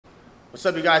What's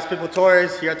up, you guys? Pitbull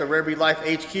Torres here at the Rare Breed Life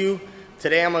HQ.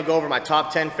 Today I'm gonna go over my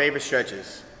top 10 favorite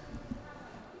stretches.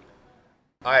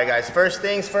 All right, guys, first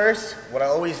things first, what I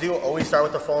always do, always start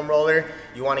with the foam roller.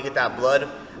 You wanna get that blood,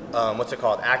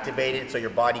 activated so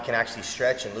your body can actually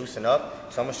stretch and loosen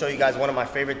up. So I'm gonna show you guys one of my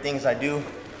favorite things I do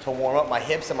to warm up my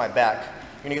hips and my back.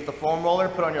 You're gonna get the foam roller,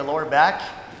 put on your lower back,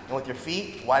 and with your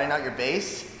feet, widen out your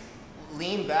base,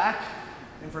 lean back,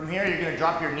 and from here, you're gonna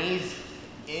drop your knees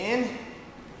in,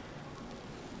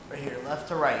 right here, left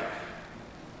to right.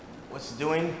 What's it's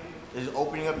doing is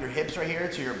opening up your hips right here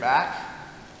to your back,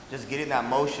 just getting that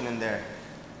motion in there.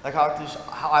 Like how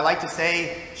I like to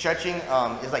say, stretching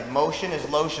is like motion is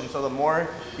lotion. So the more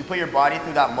you put your body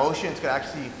through that motion, it's gonna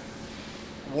actually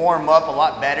warm up a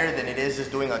lot better than it is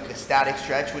just doing like a static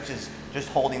stretch, which is just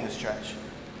holding the stretch.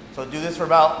 So do this for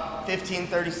about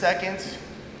 15-30 seconds,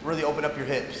 really open up your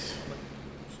hips.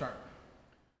 Start.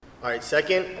 All right,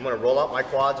 second, I'm gonna roll out my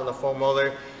quads on the foam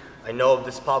roller. I know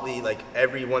this probably, like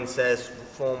everyone says,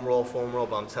 foam roll,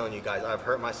 but I'm telling you guys, I've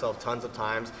hurt myself tons of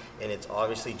times, and it's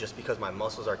obviously just because my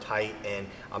muscles are tight and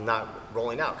I'm not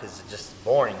rolling out because it's just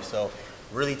boring. So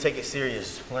really take it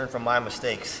serious, learn from my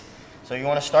mistakes. So you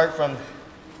wanna start from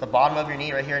the bottom of your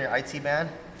knee right here in your IT band,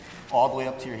 all the way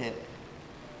up to your hip.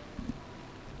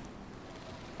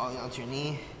 All the way onto your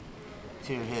knee,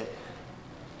 to your hip.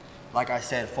 Like I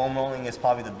said, foam rolling is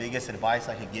probably the biggest advice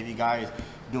I could give you guys,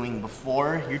 doing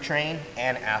before you train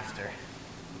and after.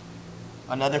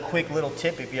 Another quick little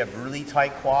tip, if you have really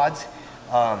tight quads,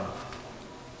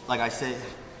 like I said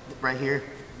right here,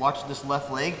 watch this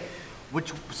left leg,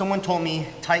 which someone told me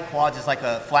tight quads is like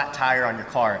a flat tire on your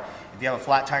car. If you have a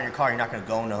flat tire in your car, you're not gonna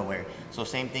go nowhere. So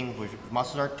same thing with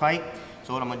muscles are tight.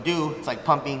 So what I'm gonna do, it's like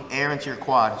pumping air into your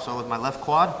quad. So with my left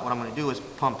quad, what I'm gonna do is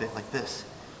pump it like this.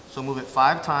 So move it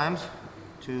 5 times,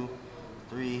 2,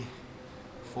 3,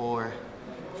 4,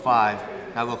 5.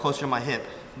 Now go closer to my hip.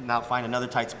 Now find another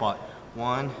tight spot.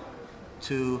 1,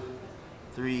 2,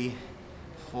 3,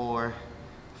 4,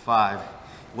 5.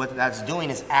 What that's doing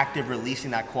is active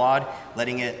releasing that quad,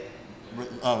 letting it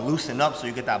loosen up so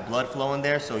you get that blood flow in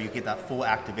there, so you get that full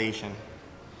activation.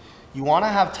 You wanna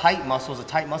have tight muscles. A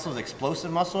tight muscle is an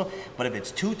explosive muscle, but if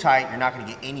it's too tight, you're not gonna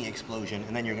get any explosion,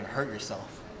 and then you're gonna hurt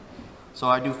yourself. So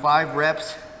I do 5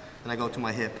 reps, and I go to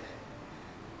my hip.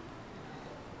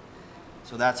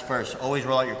 So that's first. Always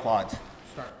roll out your quads.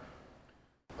 Start.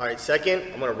 All right,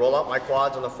 second, I'm gonna roll out my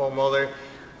quads on the foam roller.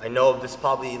 I know this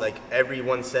probably, like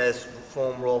everyone says,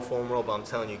 foam roll, but I'm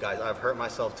telling you guys, I've hurt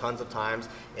myself tons of times,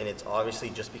 and it's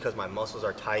obviously just because my muscles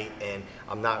are tight and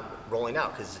I'm not rolling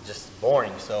out because it's just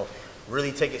boring. So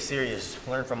really take it serious,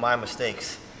 learn from my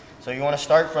mistakes. So you wanna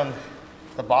start from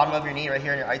the bottom of your knee right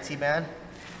here in your IT band,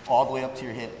 all the way up to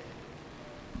your hip.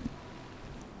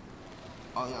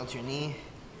 All the way onto your knee,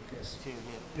 to your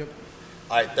hip. Yep.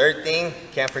 All right, third thing,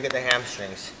 can't forget the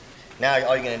hamstrings. Now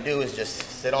all you're gonna do is just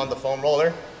sit on the foam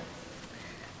roller,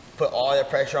 put all the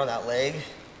pressure on that leg,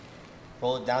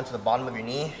 roll it down to the bottom of your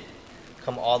knee,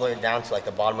 come all the way down to like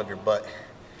the bottom of your butt.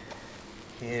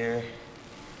 Here,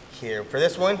 here. For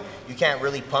this one, you can't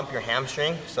really pump your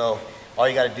hamstring, so all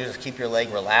you gotta do is keep your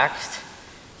leg relaxed,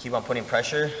 keep on putting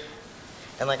pressure.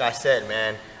 And like I said,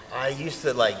 man, I used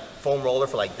to like foam roller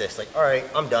for like this, like, all right,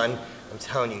 I'm done. I'm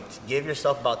telling you, give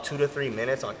yourself about 2 to 3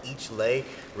 minutes on each leg,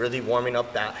 really warming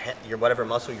up that your whatever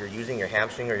muscle you're using, your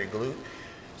hamstring or your glute.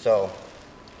 So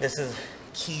this is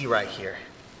key right here.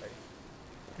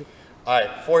 All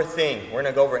right, fourth thing, we're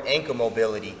gonna go over ankle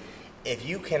mobility. If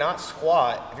you cannot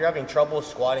squat, if you're having trouble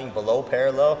squatting below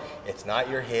parallel, it's not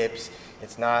your hips,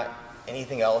 it's not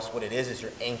anything else. What it is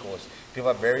your ankles. People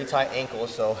have very tight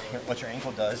ankles, so what your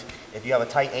ankle does, if you have a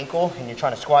tight ankle and you're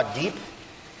trying to squat deep,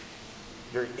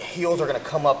 your heels are gonna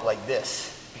come up like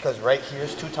this because right here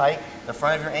is too tight, the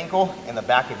front of your ankle and the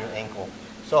back of your ankle.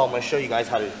 So I'm gonna show you guys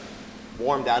how to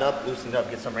warm that up, loosen it up,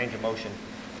 get some range of motion.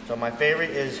 So my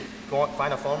favorite is go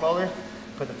find a foam roller,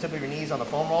 put the tip of your knees on the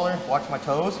foam roller, watch my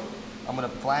toes. I'm gonna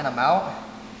flatten them out.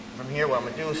 From here, what I'm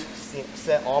gonna do is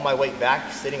set all my weight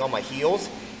back, sitting on my heels.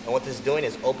 And what this is doing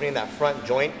is opening that front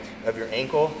joint of your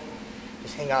ankle.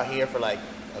 Just hang out here for like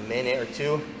a minute or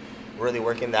 2, really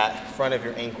working that front of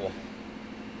your ankle.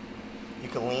 You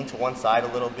can lean to one side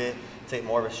a little bit, take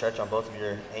more of a stretch on both of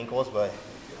your ankles, but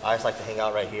I just like to hang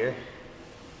out right here.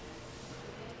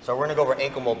 So we're gonna go over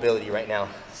ankle mobility right now.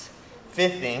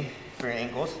 Fifth thing for your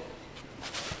ankles,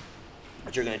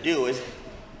 what you're gonna do is,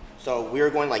 so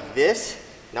we're going like this.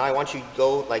 Now I want you to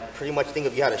go like pretty much think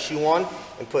if you had a shoe on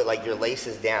and put like your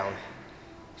laces down.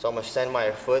 So I'm gonna send my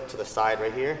foot to the side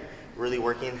right here, really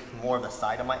working more of the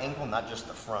side of my ankle, not just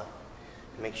the front.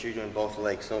 Make sure you're doing both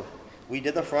legs. So we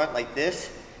did the front like this,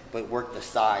 but work the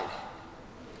side.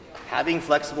 having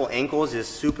flexible ankles is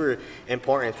super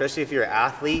important, especially if you're an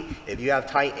athlete. If you have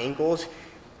tight ankles,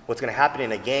 what's gonna happen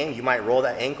in a game, you might roll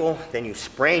that ankle, then you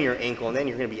sprain your ankle, and then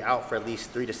you're gonna be out for at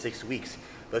least 3 to 6 weeks.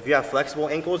 But if you have flexible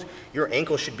ankles, your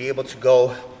ankle should be able to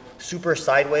go super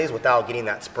sideways without getting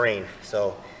that sprain.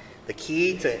 So the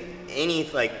key to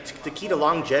the key to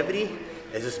longevity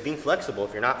is just being flexible.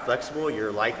 If you're not flexible,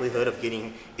 your likelihood of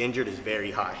getting injured is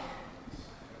very high.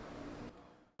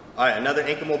 All right, another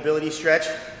ankle mobility stretch.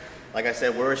 Like I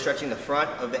said, we're stretching the front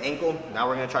of the ankle. Now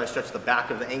we're gonna try to stretch the back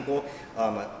of the ankle,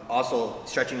 also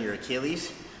stretching your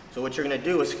Achilles. So what you're gonna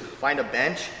do is find a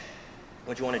bench.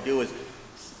 What you wanna do is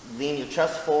lean your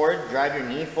chest forward, drive your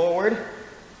knee forward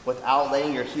without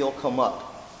letting your heel come up.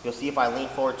 You'll see if I lean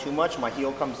forward too much, my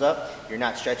heel comes up, you're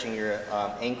not stretching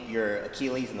your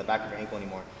Achilles and the back of your ankle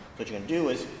anymore. So what you're gonna do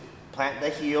is plant the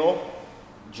heel,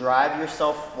 drive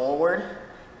yourself forward,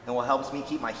 and what helps me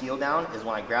keep my heel down is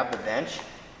when I grab the bench,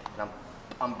 and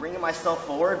I'm bringing myself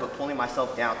forward but pulling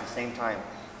myself down at the same time,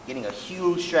 getting a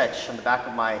huge stretch on the back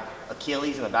of my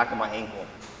Achilles and the back of my ankle.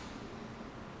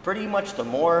 Pretty much the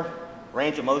more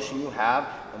range of motion you have,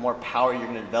 the more power you're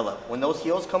gonna develop. When those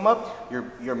heels come up,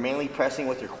 you're mainly pressing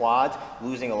with your quads,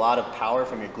 losing a lot of power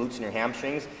from your glutes and your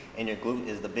hamstrings, and your glute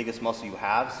is the biggest muscle you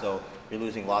have, so you're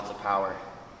losing lots of power.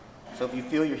 So if you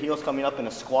feel your heels coming up in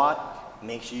a squat,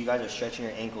 make sure you guys are stretching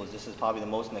your ankles. This is probably the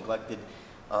most neglected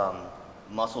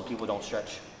muscle people don't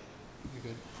stretch. You're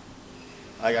good.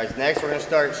 All right guys, next we're gonna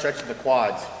start stretching the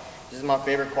quads. This is my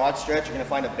favorite quad stretch. You're gonna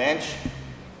find a bench.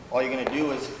 All you're gonna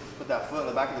do is put that foot on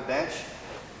the back of the bench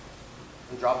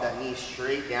and drop that knee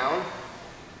straight down.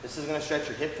 This is gonna stretch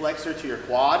your hip flexor to your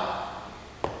quad.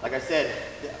 Like I said,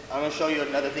 I'm gonna show you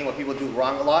another thing what people do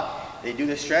wrong a lot. They do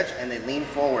this stretch and they lean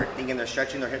forward thinking they're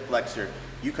stretching their hip flexor.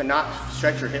 You cannot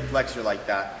stretch your hip flexor like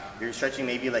that. You're stretching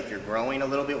maybe like you're growing a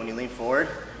little bit when you lean forward,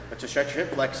 but to stretch your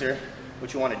hip flexor,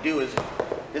 what you wanna do is,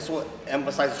 this will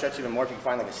emphasize the stretch even more if you can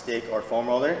find like a stick or a foam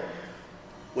roller.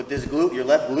 With this glute, your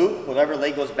left glute, whatever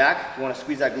leg goes back, you want to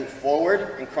squeeze that glute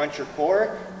forward and crunch your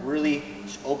core, really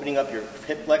opening up your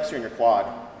hip flexor and your quad.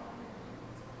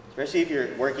 Especially if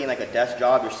you're working like a desk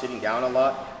job, you're sitting down a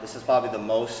lot, this is probably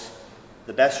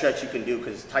the best stretch you can do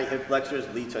because tight hip flexors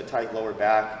lead to a tight lower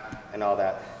back and all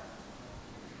that.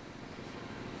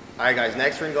 All right guys,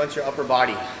 next we're gonna go into your upper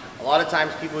body. A lot of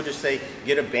times people just say,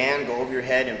 get a band, go over your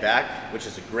head and back, which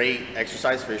is a great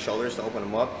exercise for your shoulders to open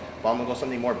them up. But I'm gonna go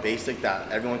something more basic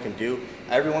that everyone can do.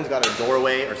 Everyone's got a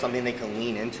doorway or something they can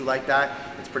lean into like that.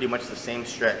 It's pretty much the same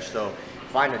stretch. So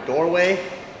find a doorway,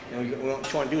 and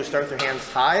what you wanna do is start with your hands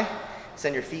high,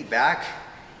 send your feet back,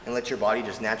 and let your body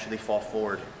just naturally fall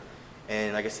forward.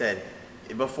 And like I said,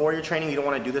 before your training, you don't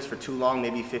wanna do this for too long,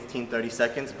 maybe 15, 30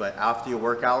 seconds, but after your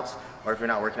workouts, or if you're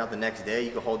not working out the next day, you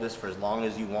can hold this for as long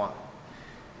as you want.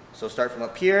 So start from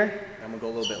up here, I'm gonna go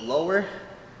a little bit lower,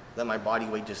 let my body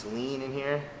weight just lean in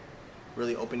here,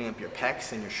 really opening up your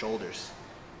pecs and your shoulders.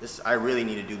 I really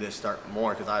need to do this start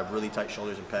more because I have really tight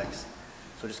shoulders and pecs.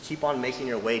 So just keep on making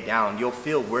your way down. You'll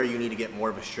feel where you need to get more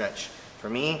of a stretch. For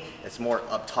me, it's more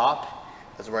up top.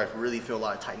 That's where I really feel a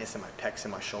lot of tightness in my pecs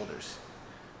and my shoulders.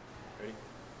 Ready?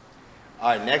 All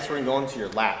right, next we're gonna go into your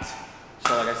lats.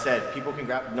 So like I said, people can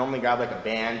normally grab like a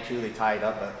band too, they tie it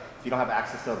up, but if you don't have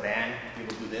access to a band,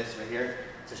 people do this right here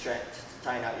to stretch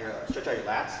out your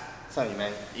lats. I'm telling you,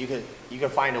 man, you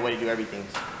could find a way to do everything.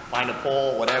 Find a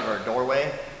pole, whatever, a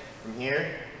doorway from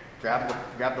here, grab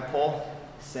the pole,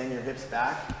 send your hips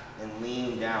back, and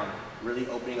lean down, really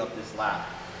opening up this lat.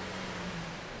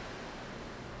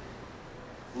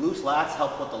 Loose lats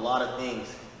help with a lot of things,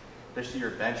 especially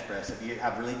your bench press. If you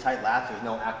have really tight lats, there's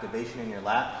no activation in your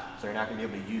lat, so you're not gonna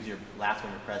be able to use your lats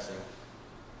when you're pressing.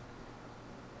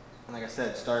 And like I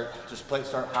said, start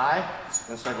high,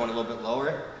 then start going a little bit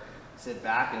lower, sit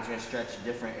back, and it's gonna stretch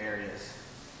different areas.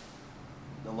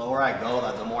 The lower I go,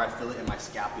 the more I feel it in my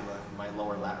scapula, my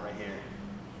lower lat right here.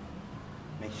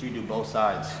 Make sure you do both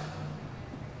sides.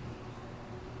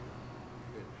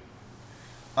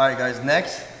 All right guys,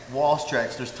 next, wall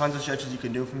stretch. There's tons of stretches you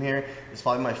can do from here. It's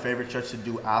probably my favorite stretch to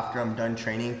do after I'm done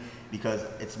training because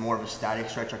it's more of a static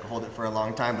stretch. I can hold it for a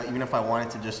long time, but even if I wanted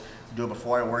to just do it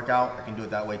before I work out, I can do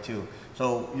it that way too.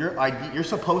 So you're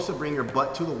supposed to bring your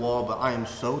butt to the wall, but I am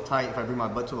so tight, if I bring my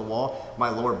butt to the wall, my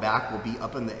lower back will be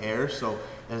up in the air. So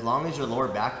as long as your lower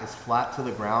back is flat to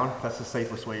the ground, that's the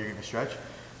safest way you're gonna stretch.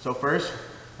 So first,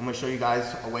 I'm gonna show you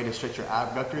guys a way to stretch your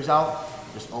abductors out.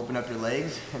 Just open up your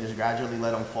legs and just gradually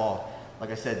let them fall.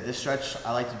 Like I said, this stretch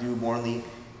I like to do morely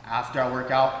after I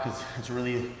work out because it's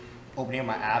really opening up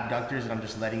my abductors and I'm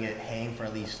just letting it hang for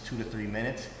at least 2 to 3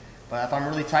 minutes. But if I'm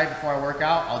really tight before I work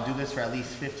out, I'll do this for at least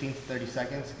 15 to 30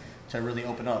 seconds to really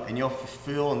open up. And you'll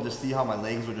feel and just see how my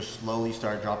legs will just slowly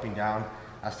start dropping down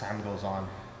as time goes on.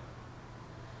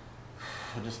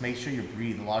 Just make sure you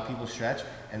breathe. A lot of people stretch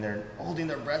and they're holding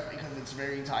their breath because it's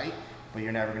very tight, but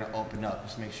you're never gonna open up.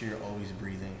 Just make sure you're always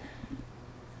breathing.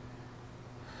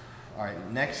 All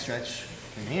right, next stretch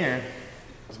from here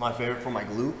is my favorite for my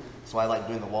glute. So I like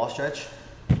doing the wall stretch.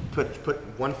 Put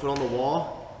one foot on the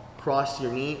wall, cross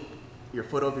your knee, your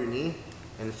foot over your knee,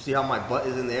 and see how my butt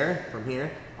is in there. From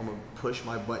here, I'm gonna push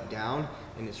my butt down,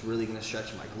 and it's really gonna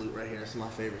stretch my glute right here. This is my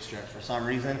favorite stretch. For some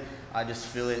reason, I just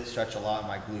feel it stretch a lot in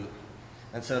my glute.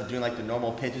 Instead of doing like the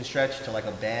normal pigeon stretch to like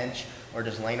a bench or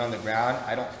just laying on the ground,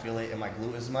 I don't feel it in my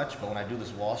glute as much, but when I do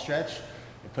this wall stretch,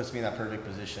 it puts me in that perfect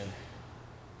position.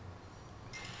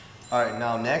 All right,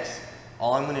 now next,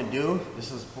 all I'm gonna do,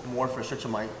 this is more for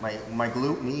stretching my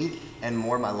glute, knee, and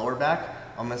more my lower back.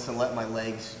 I'm just gonna let my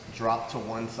legs drop to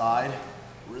one side,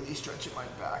 really stretching my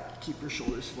back. Keep your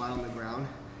shoulders flat on the ground.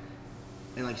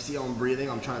 And like, see how I'm breathing?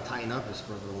 I'm trying to tighten up, just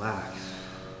for relax.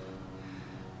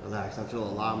 Relax. I feel a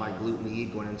lot of my glute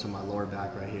med going into my lower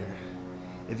back right here.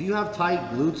 If you have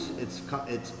tight glutes,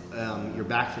 your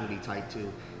back's gonna be tight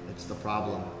too. It's the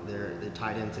problem. They're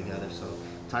tied in together. So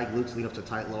tight glutes lead up to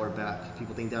tight lower back.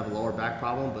 People think they have a lower back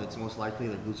problem, but it's most likely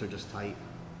their glutes are just tight.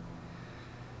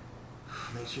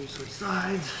 Make sure you switch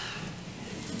sides.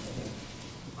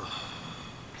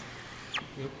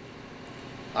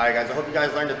 All right, guys. I hope you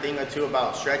guys learned a thing or two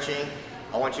about stretching.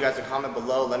 I want you guys to comment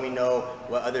below. Let me know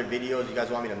what other videos you guys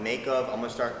want me to make of. I'm gonna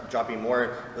start dropping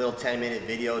more little 10-minute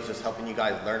videos, just helping you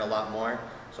guys learn a lot more.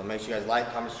 So make sure you guys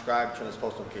like, comment, subscribe, turn those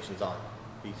post notifications on.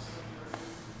 Peace.